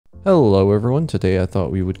Hello everyone, today I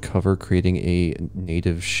thought we would cover creating a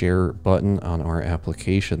native share button on our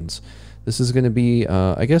applications. This is going to be,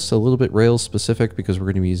 I guess, a little bit Rails specific because we're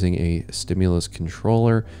going to be using a stimulus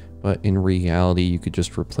controller, but in reality you could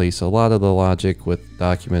just replace a lot of the logic with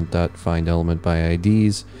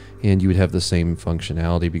document.findElementByIDs and you would have the same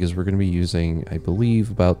functionality because we're going to be using, I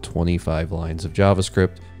believe, about 25 lines of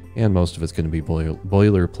JavaScript, and most of it's going to be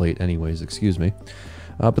boilerplate anyways, excuse me.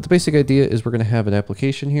 But the basic idea is we're going to have an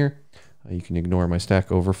application here. You can ignore my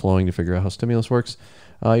Stack Overflowing to figure out how stimulus works.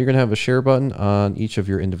 You're going to have a share button on each of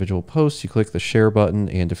your individual posts. You click the share button,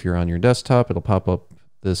 and if you're on your desktop, it'll pop up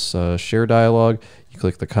this share dialog. You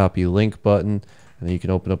click the copy link button, and then you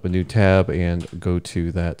can open up a new tab and go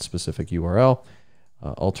to that specific URL.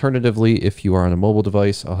 Alternatively, if you are on a mobile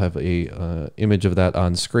device, I'll have a image of that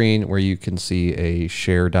on screen where you can see a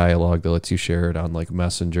share dialog that lets you share it on like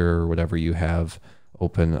Messenger or whatever you have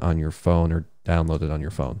open on your phone or downloaded on your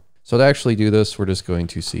phone. So to actually do this, we're just going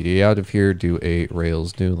to cd out of here, do a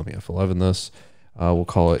Rails new, let me F11 this. We'll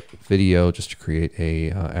call it video just to create a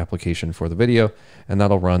application for the video, and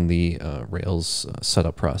that'll run the Rails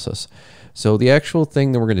setup process. So the actual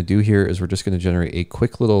thing that we're going to do here is we're just going to generate a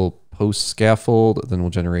quick little post scaffold, then we'll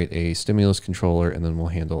generate a stimulus controller, and then we'll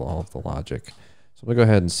handle all of the logic. So I'm going to go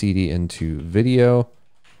ahead and cd into video.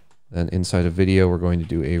 Then inside of video, we're going to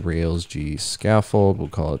do a Rails G scaffold. We'll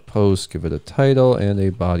call it post, give it a title and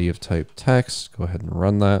a body of type text. Go ahead and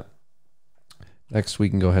run that. Next, we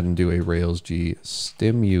can go ahead and do a Rails G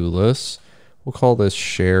stimulus. We'll call this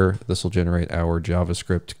share. This will generate our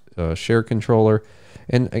JavaScript share controller.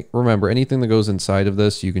 And remember, anything that goes inside of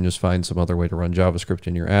this, you can just find some other way to run JavaScript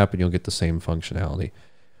in your app and you'll get the same functionality.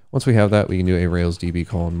 Once we have that, we can do a Rails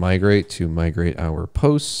DB migrate to migrate our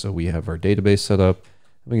posts. So we have our database set up.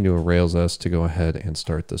 We can do a Rails S to go ahead and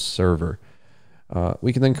start the server.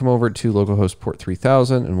 We can then come over to localhost port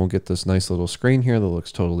 3000 and we'll get this nice little screen here that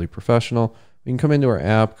looks totally professional. We can come into our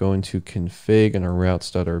app, go into config and our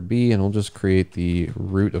routes.rb, and we'll just create the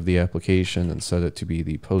root of the application and set it to be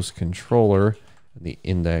the post controller and the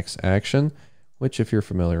index action, which if you're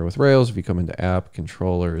familiar with Rails, if you come into app,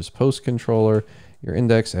 controller is post controller, your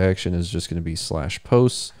index action is just going to be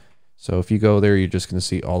 /posts. So if you go there, you're just going to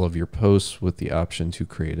see all of your posts with the option to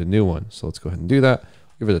create a new one. So let's go ahead and do that.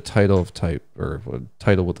 Give it a title of type, or a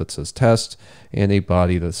title that says test, and a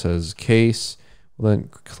body that says case. We'll then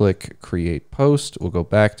click create post. We'll go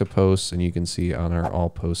back to posts, and you can see on our all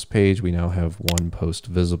posts page, we now have one post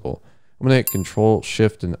visible. I'm going to hit Control,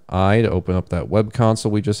 Shift, and I to open up that web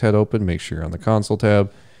console we just had open. Make sure you're on the console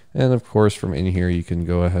tab. And of course, from in here, you can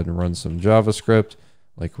go ahead and run some JavaScript,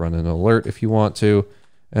 like run an alert if you want to.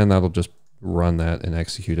 And that'll just run that and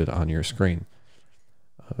execute it on your screen.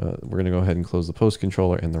 We're going to go ahead and close the post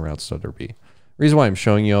controller and the routes.rb. The reason why I'm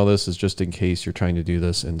showing you all this is just in case you're trying to do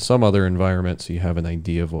this in some other environment so you have an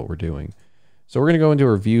idea of what we're doing. So we're going to go into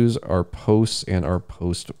our views, our posts, and our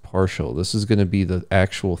post partial. This is going to be the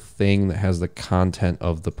actual thing that has the content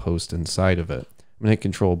of the post inside of it. I'm going to hit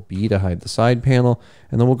Control B to hide the side panel,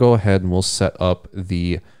 and then we'll go ahead and we'll set up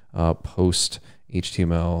the post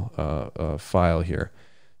HTML file here.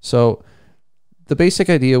 So the basic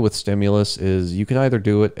idea with stimulus is you can either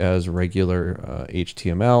do it as regular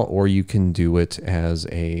HTML or you can do it as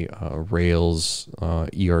a Rails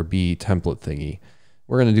ERB template thingy.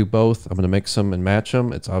 We're going to do both. I'm going to mix them and match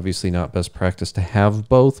them. It's obviously not best practice to have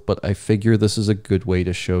both, but I figure this is a good way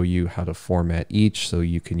to show you how to format each so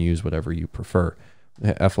you can use whatever you prefer.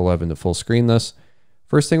 Hit F11 to full screen this.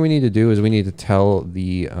 First thing we need to do is we need to tell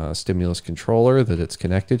the stimulus controller that it's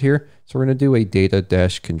connected here. So we're going to do a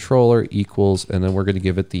data-controller equals, and then we're going to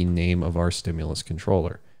give it the name of our stimulus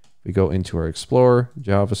controller. We go into our Explorer,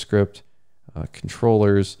 JavaScript,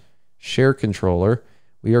 controllers, share controller.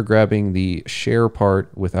 We are grabbing the share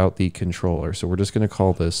part without the controller. So we're just going to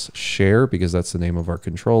call this share because that's the name of our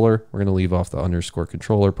controller. We're going to leave off the underscore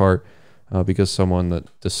controller part. Because someone that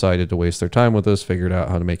decided to waste their time with this figured out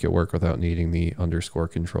how to make it work without needing the underscore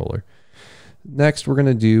controller. Next, we're going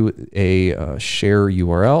to do a share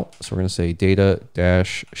URL. So we're going to say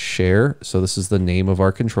data-share. So this is the name of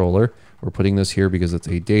our controller. We're putting this here because it's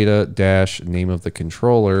a data-name of the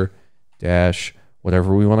controller dash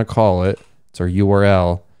whatever we want to call it. It's our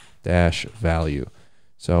URL dash value.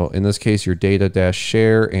 So in this case, your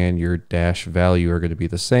data-share and your dash value are going to be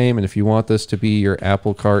the same. And if you want this to be your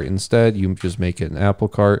Apple cart instead, you just make it an Apple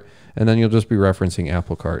cart, and then you'll just be referencing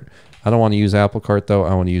Apple cart. I don't want to use Apple cart though.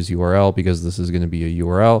 I want to use URL because this is going to be a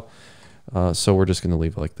URL. So we're just going to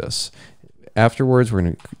leave it like this. Afterwards, we're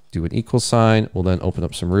going to do an equal sign. We'll then open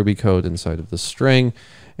up some Ruby code inside of the string,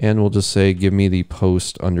 and we'll just say, give me the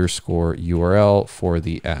post underscore URL for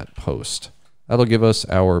the @post. That'll give us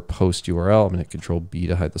our post URL. I'm going to hit Control B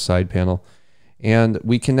to hide the side panel. And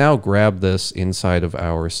we can now grab this inside of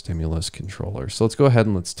our stimulus controller. So let's go ahead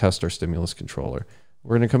and let's test our stimulus controller.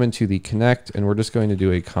 We're going to come into the connect, and we're just going to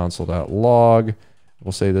do a console.log.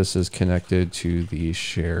 We'll say this is connected to the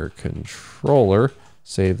share controller.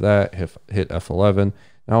 Save that, hit F11.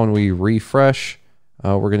 Now when we refresh,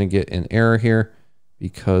 we're going to get an error here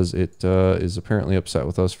because it is apparently upset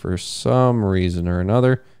with us for some reason or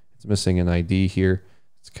another. It's missing an ID here.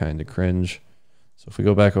 It's kind of cringe. So if we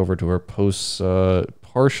go back over to our posts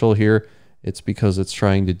partial here, it's because it's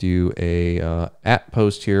trying to do a at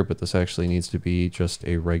post here, but this actually needs to be just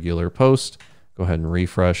a regular post. Go ahead and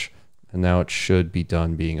refresh, and now it should be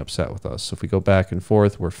done being upset with us. So if we go back and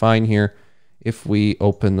forth, we're fine here. If we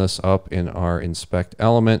open this up in our inspect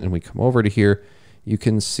element and we come over to here, you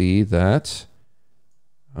can see that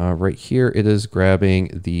right here, it is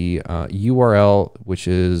grabbing the URL, which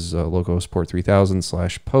is localhost port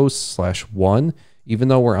 3000/post/1, even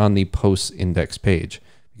though we're on the post index page,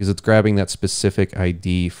 because it's grabbing that specific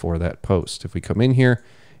ID for that post. If we come in here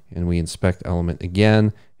and we inspect element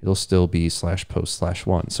again, it'll still be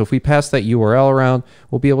 /post/1. So if we pass that URL around,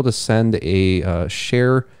 we'll be able to send a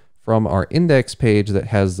share from our index page that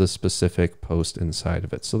has the specific post inside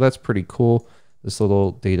of it. So that's pretty cool. This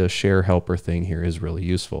little data share helper thing here is really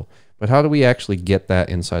useful. But how do we actually get that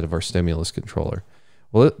inside of our stimulus controller?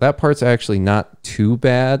 Well, that part's actually not too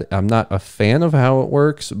bad. I'm not a fan of how it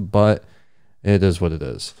works, but it is what it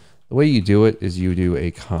is. The way you do it is you do a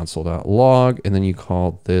console.log, and then you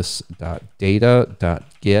call this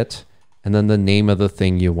 .data.get, and then the name of the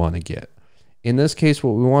thing you want to get. In this case,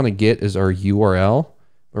 what we want to get is our URL.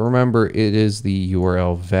 But remember, it is the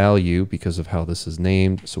URL value because of how this is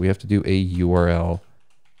named. So we have to do a URL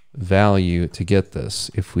value to get this.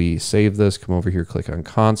 If we save this, come over here, click on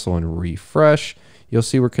console and refresh, you'll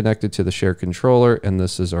see we're connected to the share controller, and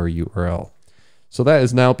this is our URL. So that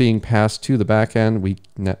is now being passed to the backend.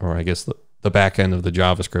 Or I guess the backend of the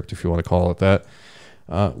JavaScript, if you want to call it that.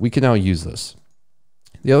 We can now use this.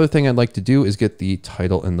 The other thing I'd like to do is get the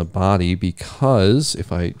title and the body, because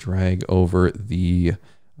if I drag over the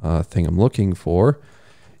thing I'm looking for,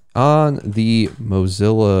 on the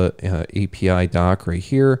Mozilla API doc right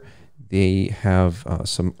here, they have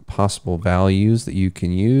some possible values that you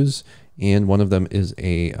can use, and one of them is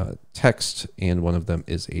a text and one of them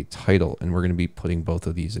is a title, and we're going to be putting both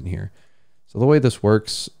of these in here. So the way this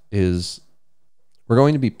works is we're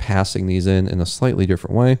going to be passing these in a slightly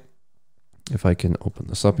different way. If I can open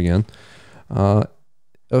this up again.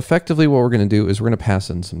 Effectively, what we're going to do is we're going to pass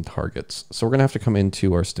in some targets. So we're going to have to come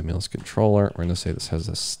into our stimulus controller. We're going to say this has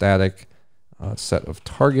a static set of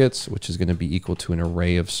targets, which is going to be equal to an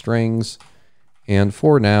array of strings. And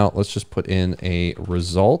for now, let's just put in a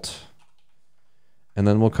result. And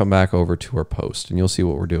then we'll come back over to our post, and you'll see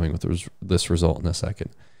what we're doing with this result in a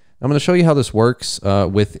second. I'm going to show you how this works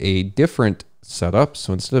with a different setup.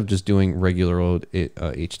 So instead of just doing regular old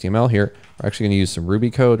HTML here, we're actually going to use some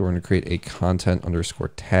Ruby code. We're going to create a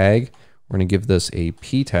content_tag. We're going to give this a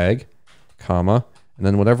p tag, comma, and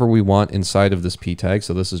then whatever we want inside of this p tag.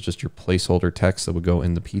 So this is just your placeholder text that would go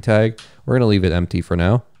in the p tag. We're going to leave it empty for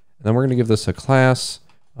now. And then we're going to give this a class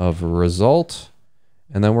of result.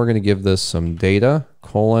 And then we're going to give this some data,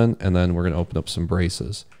 colon, and then we're going to open up some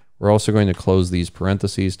braces. We're also going to close these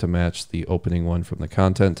parentheses to match the opening one from the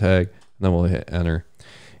content tag. And then we'll hit enter.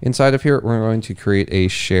 Inside of here, we're going to create a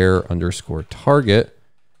share_target.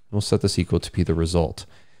 We'll set this equal to be the result.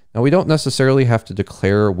 Now we don't necessarily have to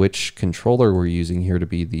declare which controller we're using here to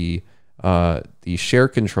be the share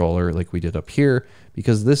controller like we did up here,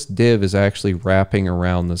 because this div is actually wrapping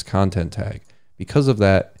around this content tag. Because of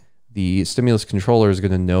that, the stimulus controller is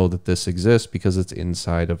going to know that this exists because it's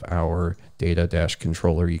inside of our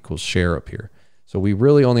data-controller equals share up here. So we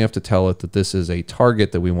really only have to tell it that this is a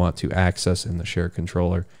target that we want to access in the share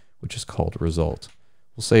controller, which is called result.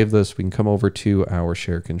 We'll save this. We can come over to our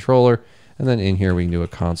share controller, and then in here we can do a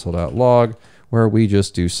console.log where we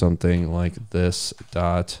just do something like this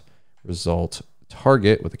 .result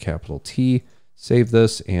target with a capital T. Save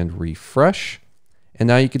this and refresh. And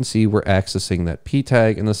now you can see we're accessing that p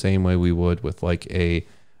tag in the same way we would with like a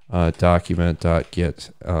document.get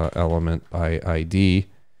element by ID.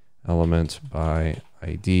 Element by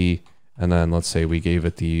ID, and then let's say we gave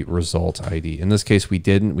it the result ID. In this case, we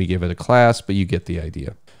didn't. We give it a class, but you get the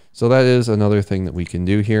idea. So that is another thing that we can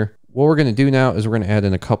do here. What we're going to do now is we're going to add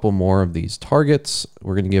in a couple more of these targets.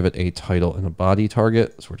 We're going to give it a title and a body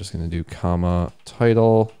target. So we're just going to do comma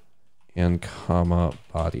title and comma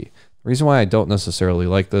body. The reason why I don't necessarily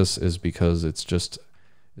like this is because it's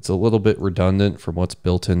a little bit redundant from what's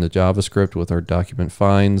built into JavaScript with our document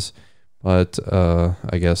finds. but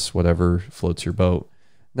I guess whatever floats your boat.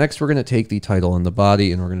 Next, we're going to take the title and the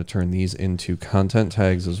body, and we're going to turn these into content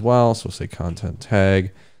tags as well. So say content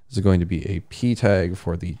tag. This is going to be a p tag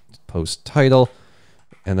for the post title.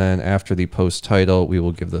 And then after the post title, we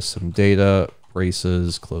will give this some data,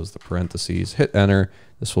 braces, close the parentheses, hit enter.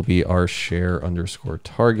 This will be our share underscore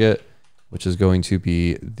target, which is going to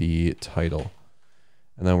be the title.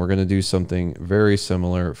 And then we're going to do something very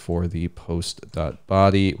similar for the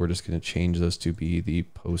post.body. We're just going to change this to be the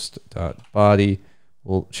post.body.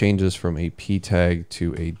 We'll change this from a p tag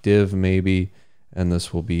to a div maybe, and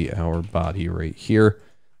this will be our body right here,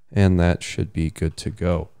 and that should be good to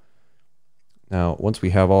go. Now, once we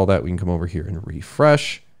have all that, we can come over here and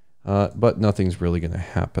refresh, but nothing's really going to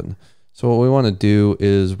happen. So what we want to do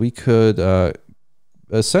is we could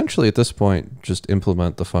essentially at this point just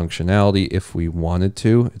implement the functionality if we wanted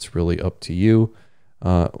to. It's really up to you.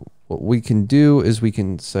 What we can do is we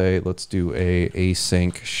can say, let's do a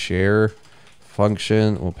async share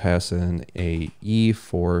function. We'll pass in a e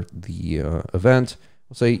for the event.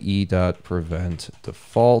 We'll say e.prevent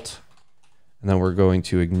default, and then we're going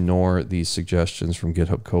to ignore these suggestions from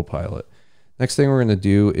GitHub Copilot. Next thing we're going to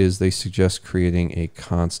do is they suggest creating a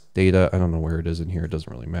const data. I don't know where it is in here. It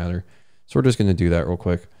doesn't really matter. So we're just going to do that real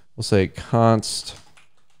quick. We'll say const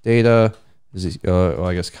data is, well,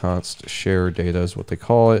 I guess const share data is what they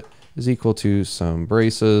call it, is equal to some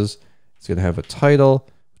braces. It's going to have a title,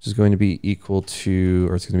 which is going to be equal to,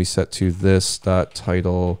 or it's going to be set to this dot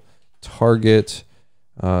title target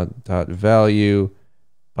dot value,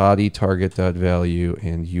 body target dot value,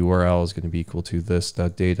 and URL is going to be equal to this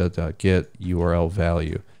dot data dot get URL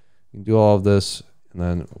value. You can do all of this, and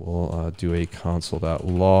then we'll do a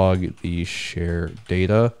console.log the share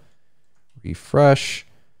data, refresh,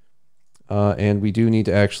 and we do need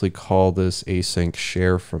to actually call this async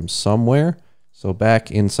share from somewhere. So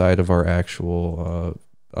back inside of our actual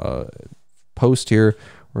post here,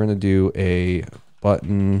 we're going to do a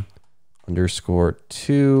button underscore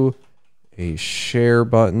to a share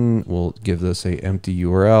button. We'll give this a empty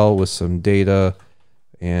URL with some data,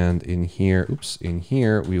 and in here, in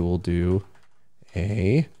here we will do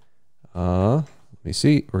a let me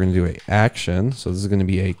see, we're going to do a action. So this is going to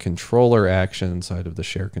be a controller action inside of the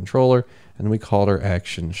share controller, and we call it our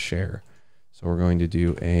action share. So we're going to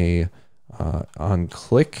do a on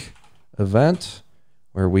click event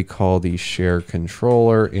where we call the share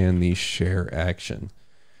controller and the share action.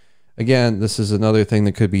 Again, this is another thing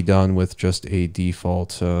that could be done with just a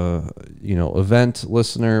default, event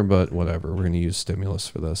listener, but whatever. We're going to use stimulus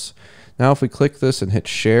for this. Now, if we click this and hit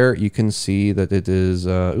share, you can see that it is,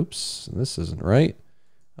 oops, this isn't right.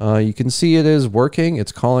 You can see it is working.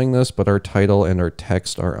 It's calling this, but our title and our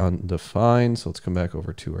text are undefined. So let's come back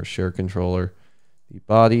over to our share controller. The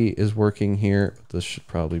body is working here. This should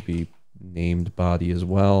probably be named body as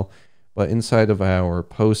well. But inside of our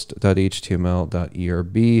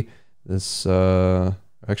post.html.erb, this,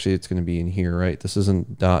 actually it's going to be in here, right? This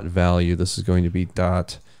isn't dot value. This is going to be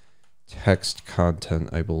dot text content,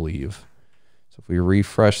 I believe. So if we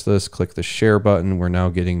refresh this, click the share button, we're now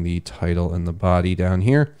getting the title and the body down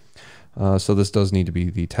here. So this does need to be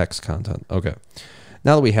the text content. Okay.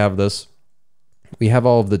 Now that we have this, we have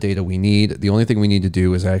all of the data we need. The only thing we need to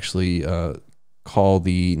do is actually call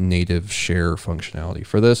the native share functionality.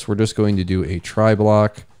 For this, we're just going to do a try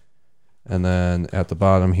block. And then at the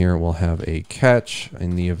bottom here, we'll have a catch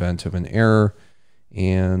in the event of an error.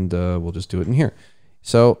 And we'll just do it in here.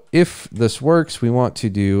 So if this works, we want to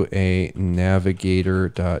do a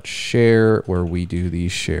navigator.share where we do the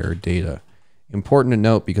share data. Important to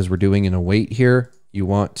note, because we're doing an await here, you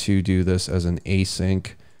want to do this as an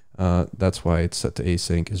async. That's why it's set to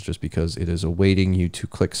async, is just because it is awaiting you to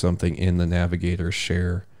click something in the navigator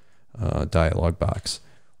share dialog box.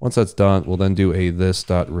 Once that's done, we'll then do a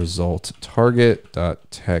this.result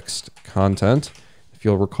target.text content. If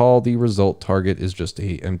you'll recall, the result target is just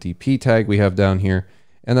a empty p tag we have down here,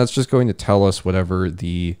 and that's just going to tell us whatever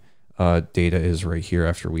the data is right here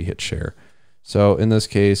after we hit share. So in this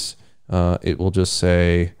case, it will just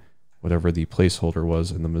say whatever the placeholder was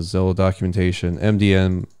in the Mozilla documentation,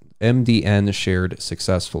 MDN shared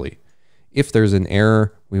successfully. If there's an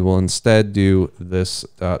error, we will instead do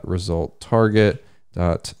this.result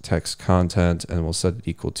target.text content, and we'll set it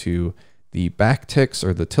equal to the backticks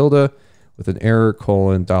or the tilde with an error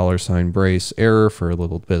 $$ brace error for a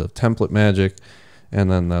little bit of template magic, and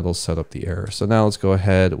then that'll set up the error. So now let's go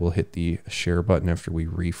ahead, we'll hit the share button after we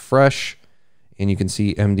refresh, and you can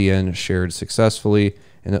see MDN shared successfully,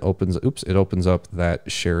 and it opens, it opens up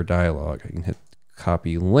that share dialog. I can hit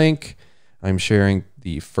copy link. I'm sharing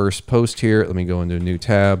the first post here. Let me go into a new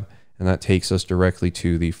tab, and that takes us directly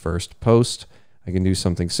to the first post. I can do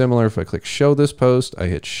something similar. If I click show this post, I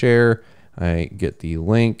hit share, I get the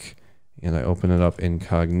link, and I open it up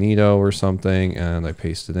incognito or something, and I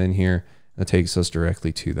paste it in here. That takes us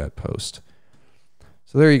directly to that post.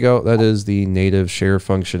 So there you go. That is the native share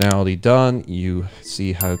functionality done. You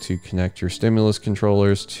see how to connect your stimulus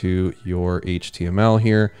controllers to your HTML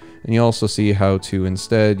here, and you also see how to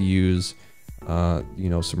instead use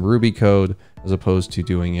some Ruby code as opposed to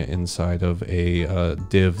doing it inside of a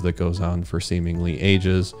div that goes on for seemingly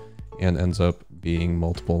ages and ends up being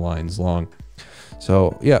multiple lines long.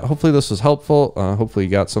 So yeah, hopefully this was helpful. Hopefully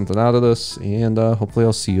you got something out of this, and hopefully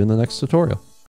I'll see you in the next tutorial.